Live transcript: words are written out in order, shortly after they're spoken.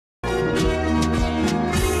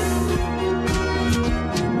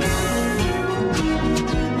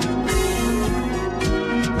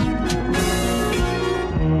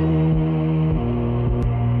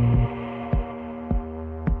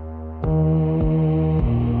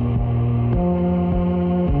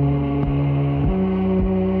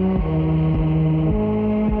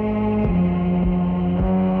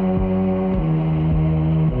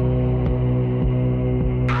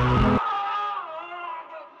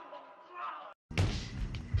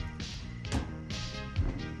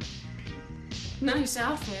Nice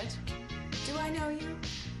outfit. Do I know you?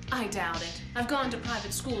 I doubt it. I've gone to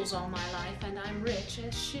private schools all my life, and I'm rich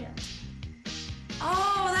as shit.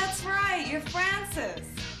 Oh, that's right. You're Francis.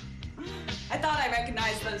 I thought I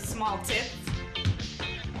recognized those small tits.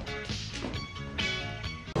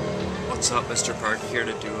 What's up, Mrparka here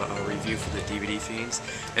to do a review for the DVDfiends,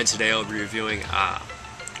 and today I'll be reviewing,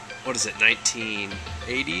 what is it,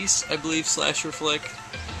 1980s, I believe, slasher flick?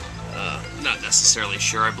 Not necessarily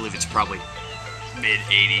sure. I believe it's probably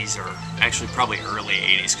mid-80s, or actually probably early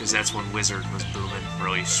 80s, because that's when Wizard was booming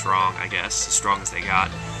really strong, I guess, as strong as they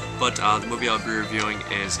got. But the movie I'll be reviewing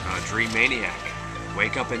is Dreamaniac,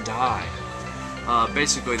 Wake Up and Die.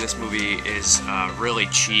 Basically, this movie is a really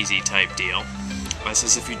cheesy type deal. It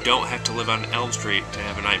says if you don't have to live on Elm Street to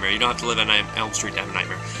have a nightmare, you don't have to live on Elm Street to have a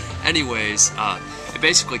nightmare. Anyways, it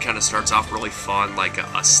basically kind of starts off really fun, like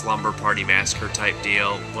a slumber party massacre type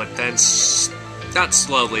deal, but then, not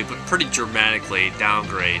slowly, but pretty dramatically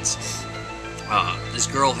downgrades. This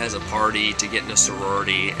girl has a party to get in a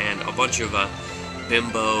sorority, and a bunch of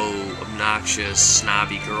bimbo, obnoxious,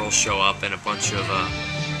 snobby girls show up, and a bunch of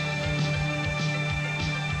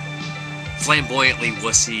flamboyantly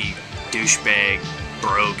wussy douchebag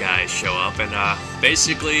bro guys show up, and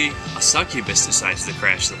basically a succubus decides to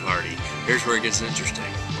crash the party. Here's where it gets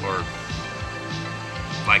interesting, or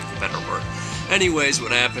like the better word. Anyways,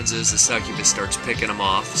 what happens is the succubus starts picking them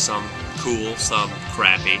off, some cool, some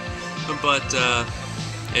crappy, but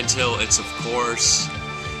until it's, of course,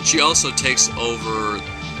 she also takes over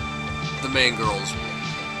the main girl's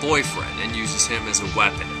boyfriend and uses him as a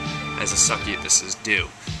weapon, as the succubuses do.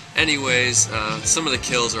 Anyways, some of the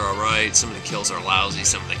kills are alright, some of the kills are lousy,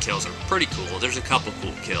 some of the kills are pretty cool. There's a couple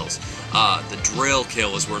cool kills. The drill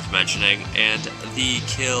kill is worth mentioning, and the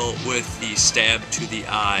kill with the stab to the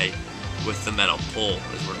eye with the metal pole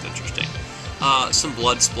is worth interesting. Some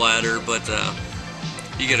blood splatter, but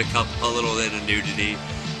you get a little bit of nudity.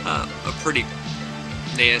 A pretty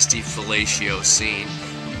nasty fellatio scene,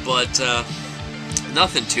 but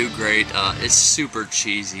nothing too great. It's super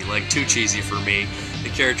cheesy, like too cheesy for me. The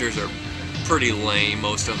characters are pretty lame,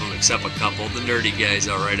 most of them except a couple. The nerdy guy's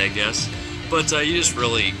alright, I guess. But you just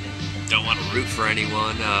really don't want to root for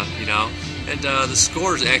anyone, you know. And the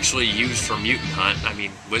score is actually used for Mutant Hunt. I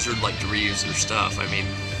mean, Wizard liked to reuse their stuff. I mean,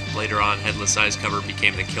 later on, Headless Eye's cover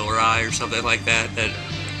became the Killer Eye or something like that,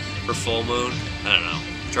 for Full Moon. I don't know.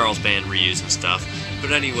 Charles Band reusing stuff.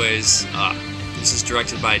 But anyways, this is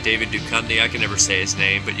directed by David Duchovny. I can never say his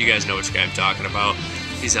name, but you guys know which guy I'm talking about.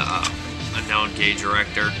 He's a known gay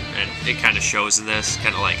director, and it kind of shows in this,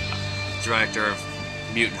 kind of like director of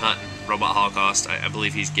Mutant Hunt and Robot Holocaust. I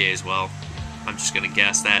believe he's gay as well. I'm just gonna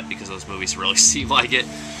guess that because those movies really seem like it,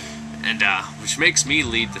 and which makes me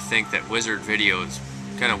lead to think that Wizard Video is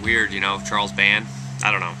kind of weird, you know, Charles Band.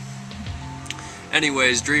 I don't know.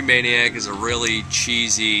 Anyways, Dreamaniac is a really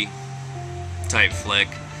cheesy type flick.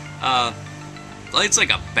 It's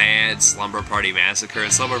like a bad Slumber Party Massacre,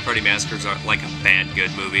 and Slumber Party Massacres are like a bad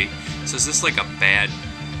good movie. So is this like a bad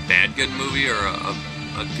good movie, or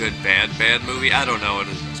a good bad movie? I don't know what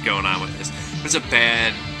is going on with this. But it's a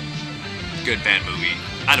bad movie.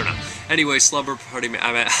 I don't know. Anyway,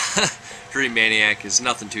 Dreamaniac is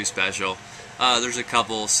nothing too special. There's a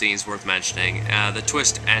couple scenes worth mentioning. The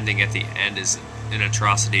twist ending at the end is an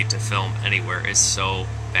atrocity to film anywhere. It's so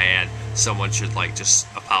bad. Someone should just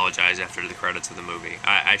apologize after the credits of the movie.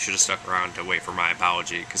 I should have stuck around to wait for my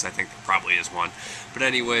apology, because I think there probably is one. But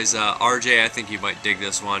anyways, RJ, I think you might dig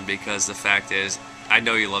this one, because the fact is, I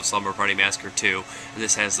know you love Slumber Party Massacre too, and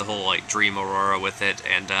this has the whole Dream Aurora with it,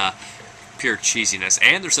 and pure cheesiness,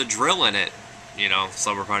 and there's a drill in it, you know,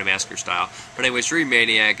 Slumber Party Massacre style. But anyways,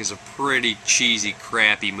 Dreamaniac is a pretty cheesy,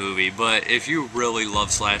 crappy movie, but if you really love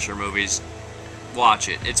slasher movies, watch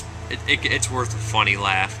it. It's worth a funny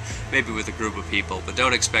laugh, maybe with a group of people, but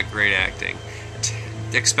don't expect great acting.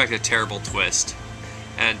 Expect a terrible twist.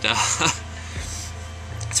 And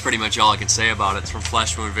that's pretty much all I can say about it. It's from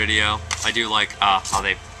Flesh Moon Video. I do like how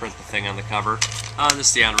they print the thing on the cover. This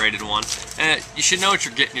is the unrated one. You should know what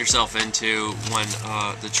you're getting yourself into when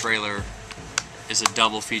the trailer is a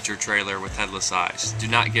double feature trailer with Headless Eyes. Do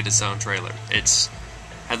not get its own trailer. It's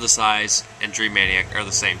Headless Eyes and Dreamaniac are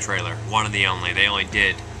the same trailer. One and the only. They only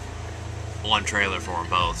did one trailer for them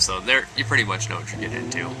both. So you pretty much know what you're getting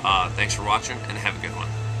into. Thanks for watching, and have a good one.